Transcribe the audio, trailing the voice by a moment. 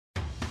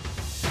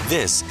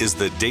This is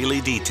the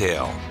Daily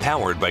Detail,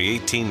 powered by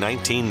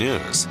 1819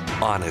 News.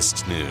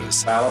 Honest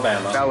news.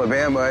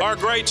 Alabama. Our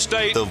great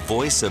state. The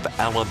voice of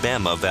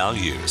Alabama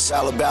values.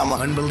 Alabama.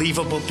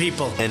 Unbelievable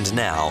people. And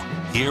now,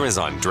 here is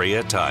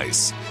Andrea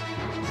Tice.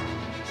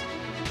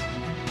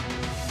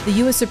 The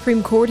U.S.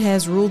 Supreme Court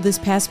has ruled this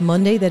past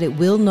Monday that it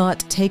will not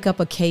take up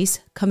a case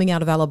coming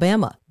out of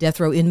Alabama. Death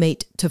row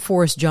inmate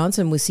Toforest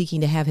Johnson was seeking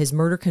to have his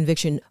murder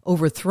conviction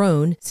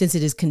overthrown since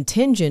it is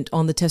contingent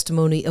on the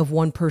testimony of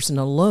one person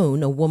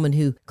alone, a woman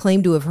who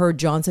claimed to have heard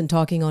Johnson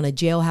talking on a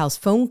jailhouse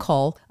phone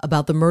call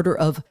about the murder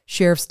of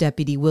Sheriff's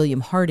Deputy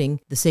William Harding.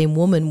 The same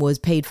woman was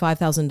paid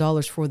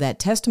 $5,000 for that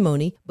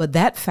testimony, but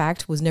that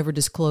fact was never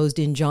disclosed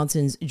in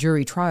Johnson's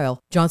jury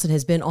trial. Johnson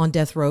has been on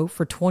death row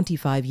for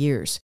 25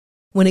 years.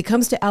 When it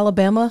comes to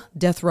Alabama,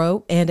 death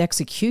row, and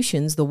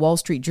executions, the Wall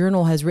Street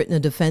Journal has written a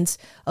defense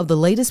of the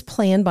latest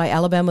plan by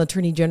Alabama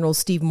Attorney General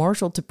Steve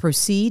Marshall to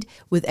proceed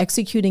with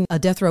executing a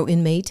death row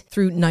inmate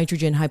through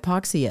nitrogen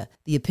hypoxia.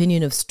 The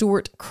opinion of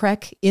Stuart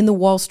Kreck in the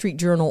Wall Street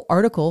Journal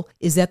article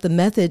is that the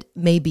method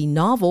may be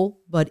novel,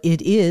 but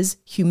it is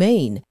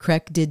humane.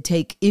 Kreck did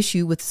take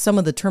issue with some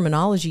of the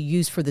terminology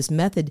used for this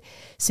method,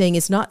 saying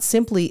it's not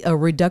simply a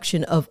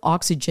reduction of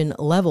oxygen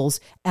levels,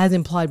 as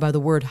implied by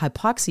the word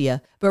hypoxia,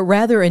 but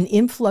rather an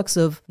influx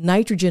of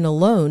nitrogen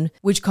alone,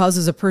 which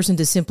causes a person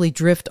to simply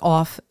drift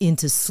off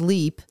into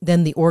sleep.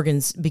 Then the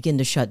organs begin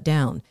to shut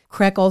down.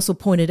 Kreck also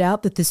pointed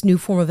out that this new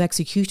form of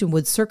execution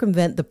would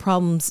circumvent the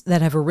problems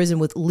that have arisen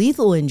with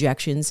lethal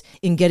injections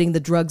in getting the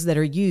drugs that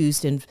are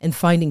used and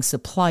finding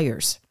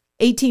suppliers.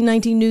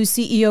 1819 News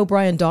CEO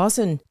Brian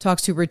Dawson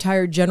talks to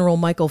retired General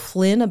Michael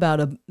Flynn about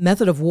a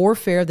method of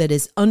warfare that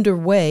is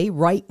underway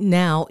right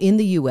now in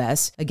the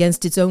U.S.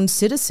 against its own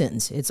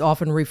citizens. It's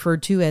often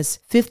referred to as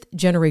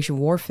fifth-generation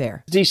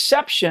warfare.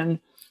 Deception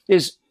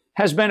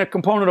has been a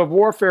component of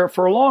warfare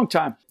for a long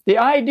time. The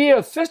idea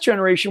of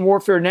fifth-generation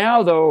warfare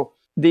now, though,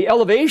 the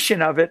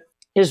elevation of it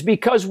is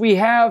because we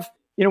have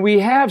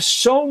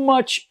so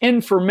much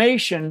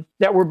information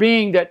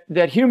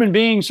that human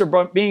beings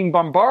are being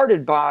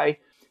bombarded by.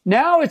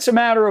 Now it's a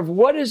matter of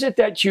what is it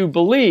that you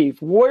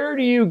believe? Where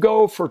do you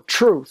go for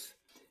truth?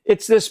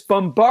 It's this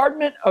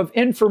bombardment of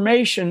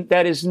information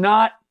that is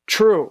not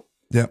true.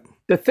 Yep.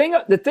 The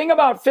thing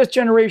about fifth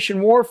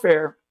generation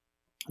warfare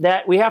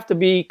that we have to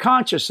be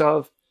conscious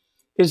of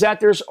is that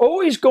there's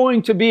always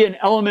going to be an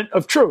element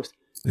of truth.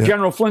 Yep.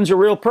 General Flynn's a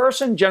real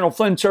person. General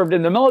Flynn served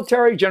in the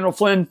military. General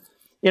Flynn,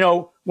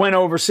 went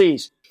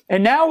overseas.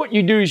 And now what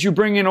you do is you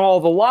bring in all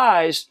the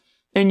lies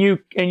and you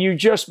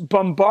just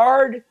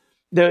bombard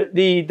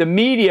the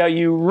media.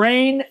 You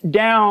rain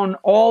down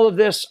all of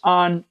this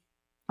on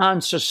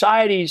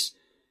societies,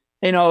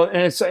 and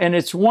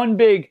it's one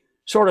big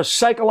sort of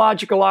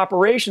psychological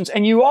operations.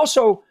 And you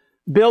also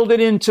build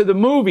it into the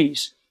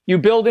movies. You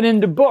build it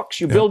into books.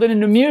 You build it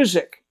into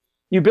music.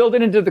 You build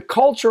it into the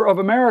culture of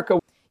America.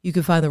 You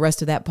can find the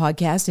rest of that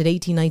podcast at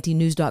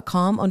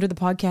 1819news.com under the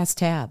podcast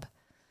tab.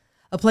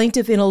 A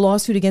plaintiff in a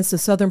lawsuit against the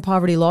Southern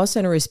Poverty Law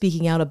Center is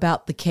speaking out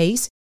about the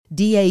case.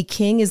 D.A.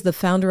 King is the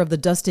founder of the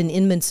Dustin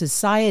Inman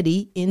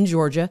Society in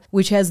Georgia,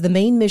 which has the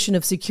main mission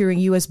of securing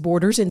U.S.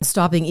 borders and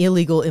stopping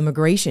illegal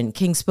immigration.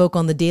 King spoke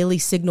on the Daily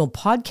Signal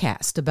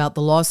podcast about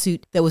the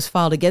lawsuit that was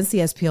filed against the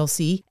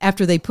SPLC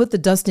after they put the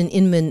Dustin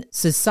Inman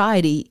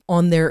Society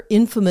on their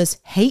infamous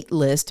hate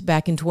list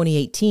back in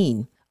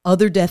 2018.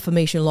 Other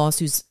defamation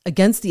lawsuits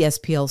against the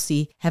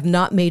SPLC have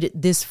not made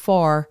it this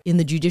far in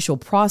the judicial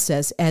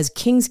process as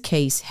King's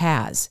case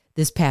has.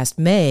 This past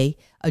May,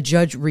 a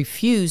judge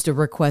refused a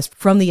request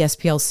from the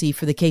SPLC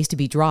for the case to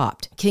be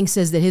dropped. King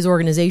says that his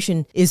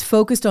organization is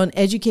focused on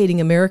educating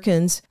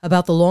Americans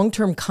about the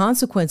long-term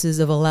consequences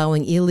of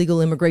allowing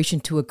illegal immigration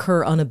to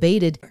occur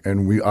unabated.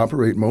 And we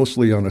operate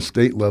mostly on a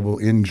state level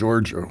in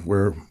Georgia,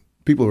 where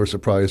people are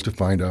surprised to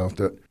find out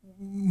that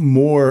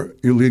more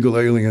illegal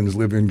aliens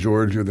live in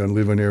Georgia than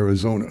live in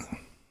Arizona.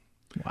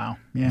 Wow.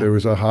 Yeah. There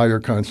is a higher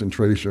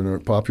concentration or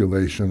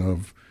population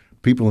of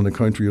people in the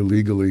country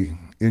illegally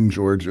in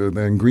Georgia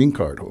than green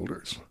card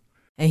holders.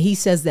 And he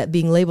says that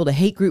being labeled a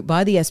hate group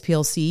by the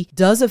SPLC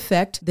does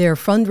affect their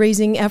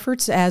fundraising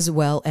efforts as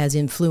well as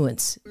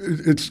influence.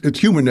 It's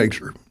human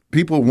nature.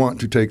 People want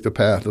to take the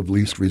path of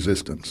least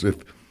resistance.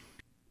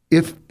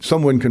 If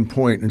someone can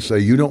point and say,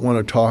 you don't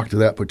want to talk to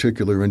that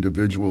particular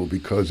individual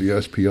because the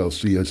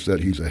SPLC has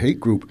said he's a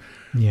hate group,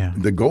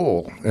 the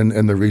goal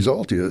and the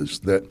result is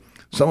that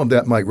some of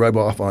that might rub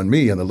off on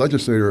me, and the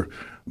legislator,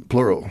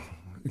 plural,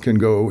 can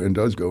go and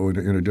does go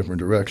in a different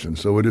direction.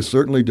 So it has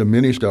certainly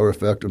diminished our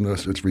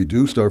effectiveness. It's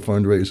reduced our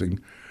fundraising.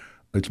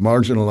 It's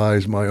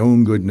marginalized my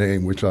own good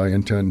name, which I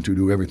intend to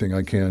do everything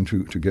I can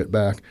to get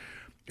back.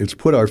 It's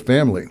put my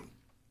family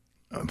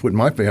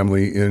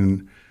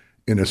in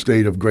a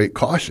state of great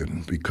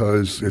caution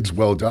because it's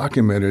well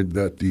documented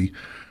that the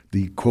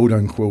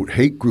quote-unquote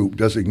hate group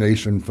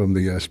designation from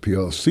the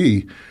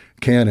SPLC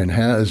can and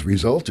has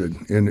resulted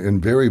in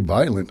very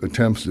violent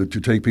attempts to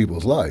take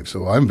people's lives.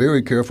 So I'm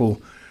very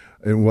careful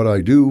in what I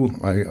do.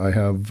 I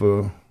have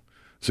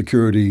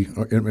security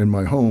in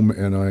my home,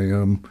 and I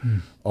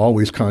am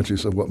always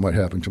conscious of what might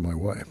happen to my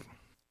wife.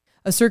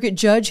 A circuit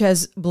judge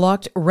has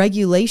blocked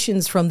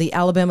regulations from the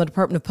Alabama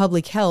Department of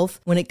Public Health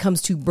when it comes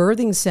to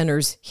birthing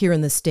centers here in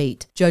the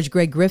state. Judge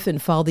Greg Griffin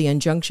filed the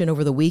injunction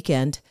over the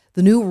weekend.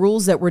 The new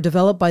rules that were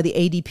developed by the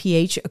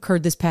ADPH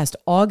occurred this past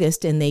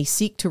August, and they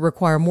seek to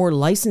require more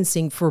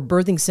licensing for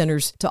birthing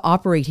centers to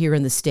operate here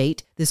in the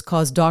state. This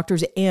caused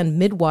doctors and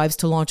midwives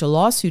to launch a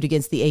lawsuit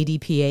against the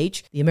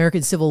ADPH. The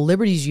American Civil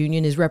Liberties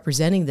Union is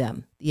representing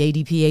them. The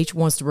ADPH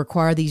wants to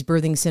require these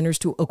birthing centers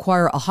to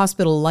acquire a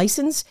hospital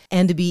license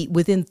and to be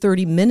within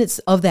 30 minutes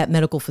of that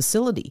medical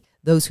facility.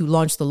 Those who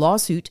launched the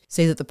lawsuit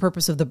say that the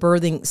purpose of the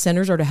birthing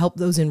centers are to help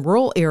those in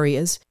rural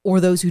areas or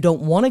those who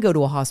don't want to go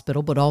to a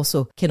hospital but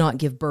also cannot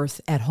give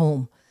birth at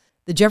home.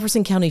 The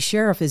Jefferson County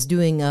Sheriff is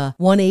doing a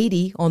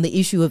 180 on the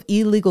issue of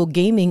illegal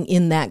gaming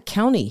in that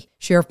county.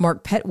 Sheriff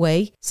Mark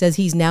Petway says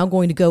he's now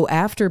going to go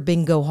after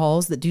bingo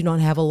halls that do not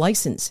have a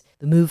license.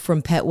 The move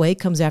from Petway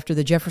comes after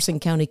the Jefferson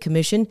County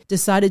Commission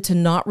decided to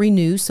not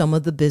renew some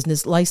of the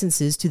business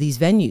licenses to these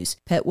venues.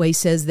 Petway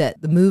says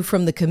that the move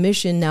from the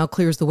commission now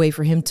clears the way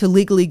for him to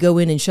legally go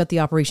in and shut the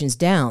operations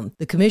down.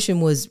 The commission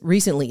was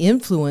recently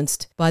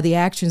influenced by the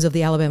actions of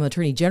the Alabama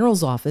Attorney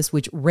General's office,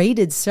 which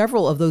raided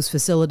several of those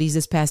facilities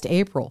this past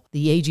April.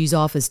 The AG's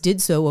office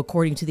did so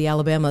according to the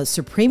Alabama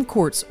Supreme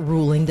Court's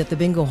ruling that the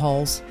bingo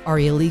halls are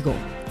illegal.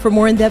 For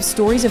more in-depth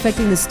stories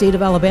affecting the state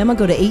of Alabama,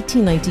 go to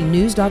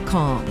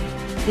 1819news.com.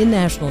 In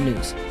national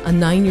news, a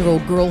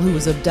 9-year-old girl who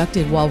was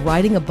abducted while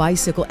riding a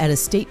bicycle at a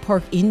state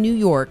park in New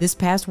York this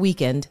past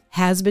weekend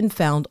has been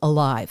found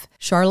alive.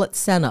 Charlotte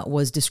Senna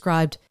was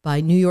described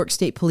by New York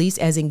State Police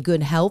as in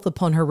good health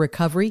upon her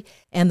recovery,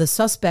 and the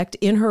suspect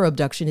in her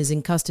abduction is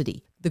in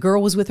custody. The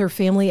girl was with her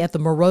family at the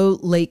Moreau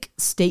Lake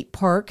State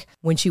Park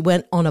when she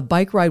went on a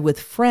bike ride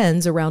with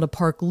friends around a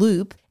park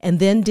loop and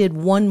then did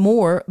one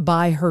more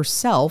by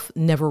herself,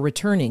 never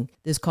returning.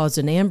 This caused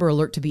an Amber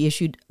Alert to be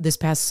issued this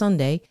past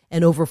Sunday,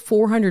 and over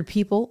 400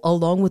 people,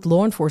 along with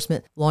law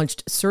enforcement,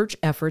 launched search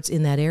efforts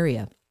in that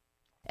area.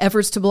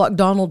 Efforts to block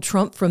Donald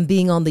Trump from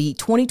being on the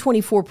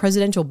 2024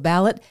 presidential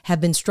ballot have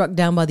been struck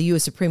down by the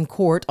U.S. Supreme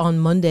Court. On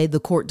Monday,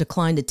 the court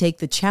declined to take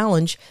the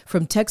challenge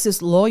from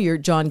Texas lawyer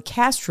John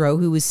Castro,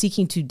 who was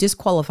seeking to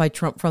disqualify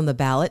Trump from the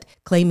ballot,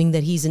 claiming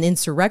that he's an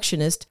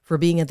insurrectionist for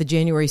being at the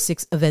January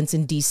 6th events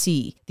in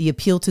D.C. The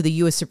appeal to the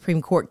U.S.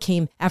 Supreme Court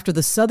came after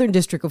the Southern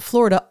District of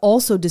Florida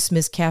also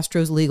dismissed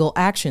Castro's legal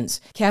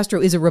actions. Castro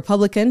is a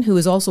Republican who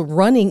is also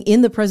running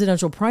in the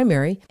presidential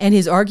primary, and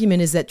his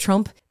argument is that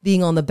Trump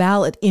being on the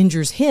ballot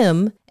injures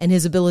him and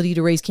his ability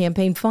to raise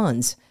campaign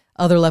funds.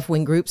 Other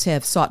left-wing groups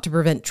have sought to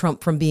prevent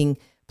Trump from being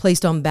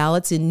placed on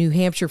ballots in New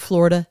Hampshire,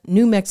 Florida,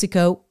 New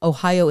Mexico,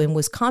 Ohio, and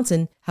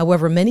Wisconsin.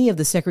 However, many of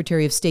the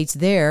Secretary of States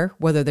there,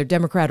 whether they're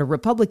Democrat or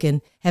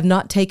Republican, have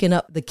not taken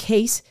up the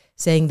case,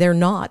 saying they're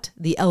not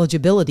the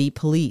eligibility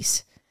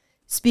police.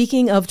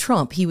 Speaking of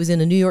Trump, he was in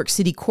a New York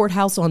City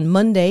courthouse on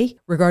Monday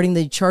regarding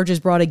the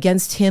charges brought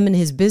against him and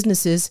his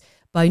businesses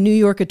by New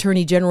York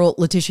Attorney General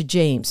Letitia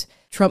James.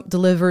 Trump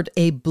delivered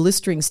a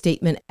blistering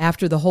statement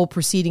after the whole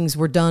proceedings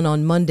were done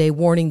on Monday,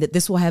 warning that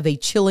this will have a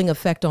chilling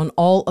effect on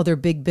all other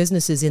big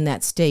businesses in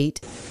that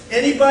state.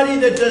 Anybody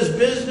that does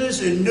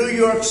business in New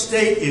York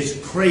State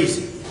is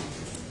crazy.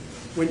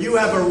 When you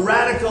have a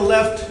radical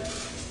left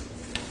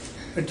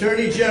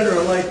Attorney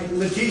General like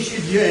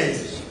Letitia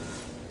James,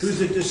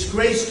 who's a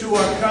disgrace to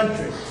our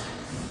country,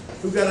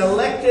 who got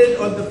elected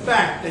on the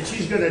fact that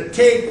she's going to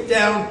take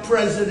down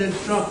President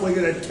Trump. We're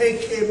going to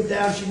take him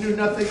down. She knew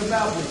nothing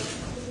about me.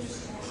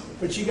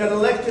 But she got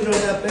elected on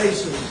that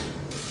basis.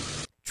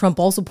 Trump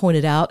also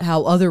pointed out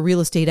how other real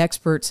estate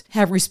experts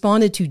have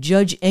responded to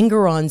Judge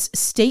Engeron's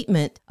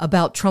statement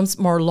about Trump's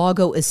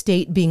Mar-a-Lago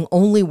estate being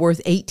only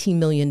worth $18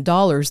 million.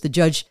 The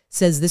judge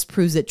says this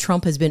proves that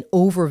Trump has been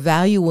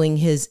overvaluing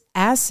his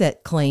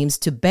asset claims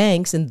to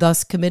banks and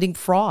thus committing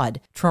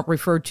fraud. Trump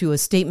referred to a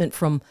statement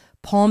from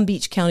Palm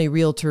Beach County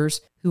realtors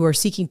who are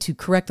seeking to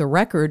correct the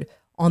record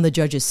on the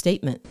judge's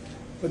statement.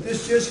 But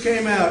this just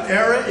came out.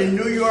 Error in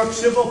New York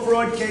civil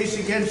fraud case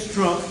against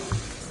Trump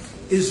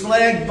is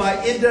flagged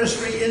by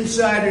industry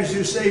insiders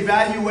who say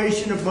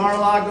valuation of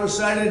Mar-a-Lago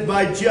cited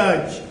by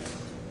judge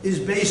is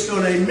based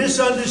on a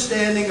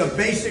misunderstanding of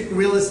basic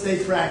real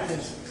estate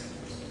practice.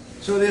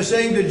 So they're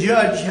saying the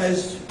judge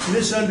has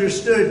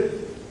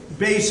misunderstood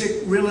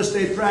basic real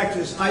estate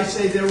practice. I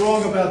say they're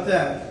wrong about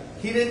that.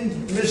 He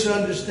didn't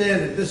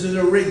misunderstand it. This is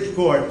a rigged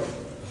court.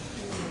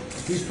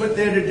 He's put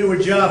there to do a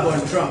job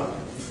on Trump.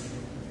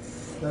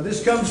 Now,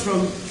 this comes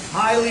from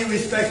highly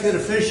respected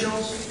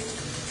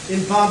officials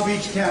in Palm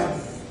Beach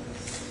County.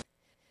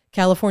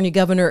 California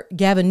Governor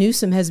Gavin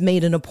Newsom has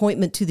made an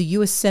appointment to the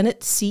U.S.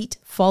 Senate seat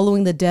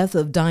Following the death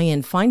of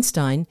Dianne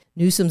Feinstein,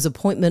 Newsom's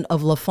appointment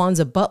of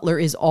LaFonza Butler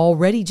is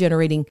already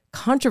generating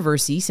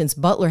controversy since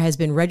Butler has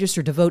been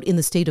registered to vote in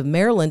the state of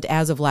Maryland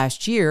as of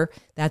last year.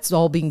 That's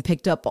all being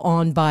picked up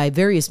on by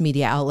various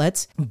media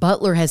outlets.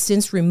 Butler has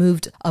since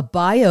removed a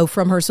bio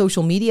from her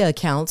social media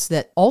accounts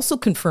that also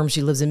confirms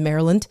she lives in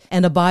Maryland,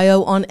 and a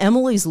bio on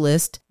Emily's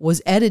list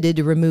was edited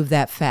to remove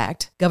that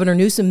fact. Governor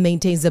Newsom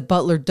maintains that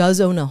Butler does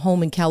own a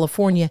home in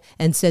California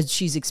and says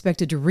she's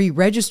expected to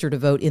re-register to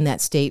vote in that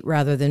state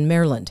rather than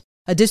Maryland.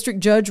 A district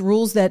judge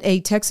rules that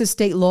a Texas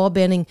state law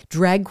banning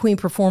drag queen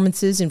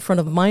performances in front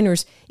of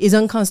minors is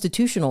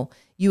unconstitutional.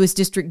 U.S.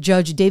 District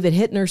Judge David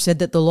Hittner said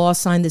that the law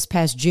signed this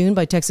past June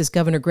by Texas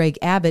Governor Greg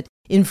Abbott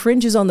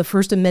infringes on the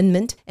First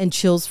Amendment and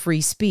chills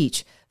free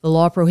speech. The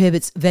law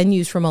prohibits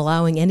venues from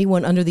allowing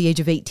anyone under the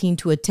age of 18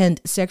 to attend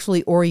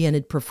sexually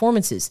oriented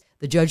performances.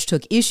 The judge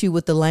took issue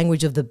with the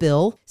language of the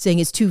bill, saying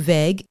it's too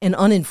vague and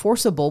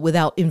unenforceable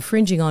without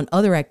infringing on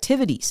other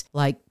activities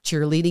like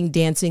cheerleading,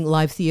 dancing,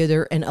 live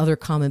theater, and other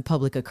common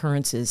public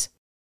occurrences.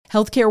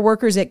 Healthcare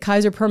workers at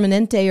Kaiser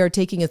Permanente are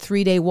taking a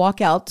 3-day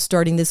walkout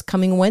starting this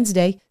coming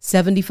Wednesday.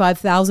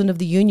 75,000 of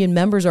the union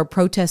members are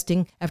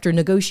protesting after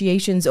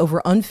negotiations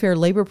over unfair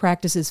labor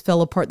practices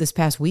fell apart this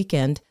past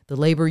weekend. The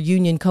Labor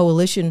Union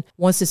Coalition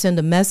wants to send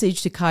a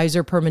message to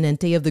Kaiser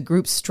Permanente of the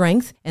group's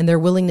strength and their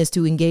willingness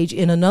to engage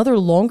in another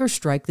longer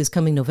strike this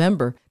coming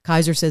November.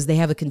 Kaiser says they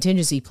have a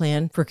contingency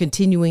plan for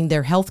continuing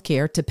their health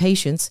care to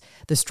patients.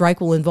 The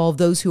strike will involve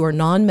those who are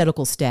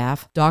non-medical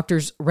staff.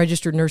 Doctors,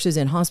 registered nurses,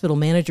 and hospital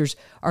managers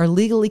are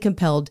legally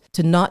compelled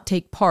to not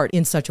take part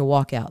in such a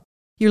walkout.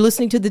 You're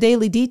listening to The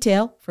Daily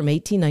Detail from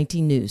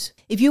 1819 News.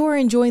 If you are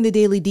enjoying The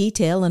Daily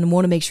Detail and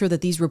want to make sure that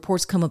these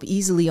reports come up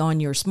easily on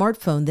your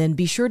smartphone, then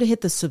be sure to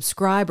hit the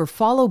subscribe or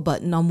follow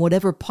button on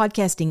whatever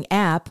podcasting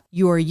app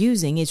you are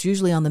using. It's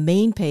usually on the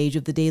main page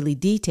of The Daily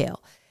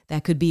Detail.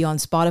 That could be on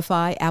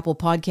Spotify, Apple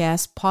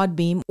Podcasts,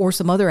 Podbeam, or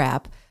some other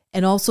app.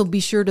 And also be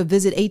sure to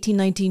visit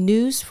 1819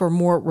 News for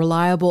more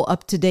reliable,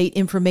 up-to-date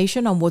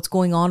information on what's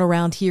going on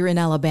around here in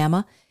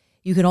Alabama.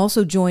 You can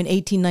also join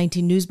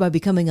 1819 News by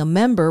becoming a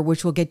member,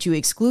 which will get you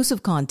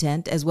exclusive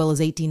content as well as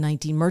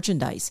 1819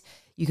 merchandise.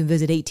 You can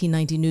visit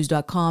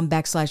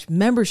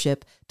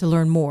 1819news.com/membership to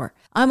learn more.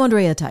 I'm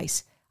Andrea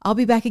Tice. I'll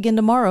be back again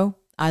tomorrow.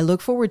 I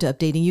look forward to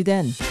updating you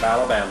then.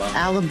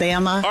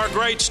 Alabama. Our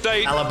great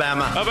state.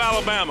 Alabama. Of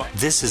Alabama.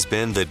 This has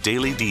been The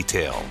Daily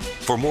Detail.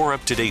 For more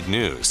up-to-date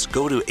news,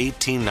 go to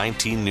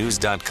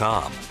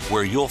 1819news.com,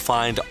 where you'll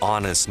find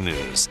honest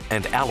news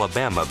and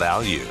Alabama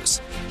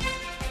values.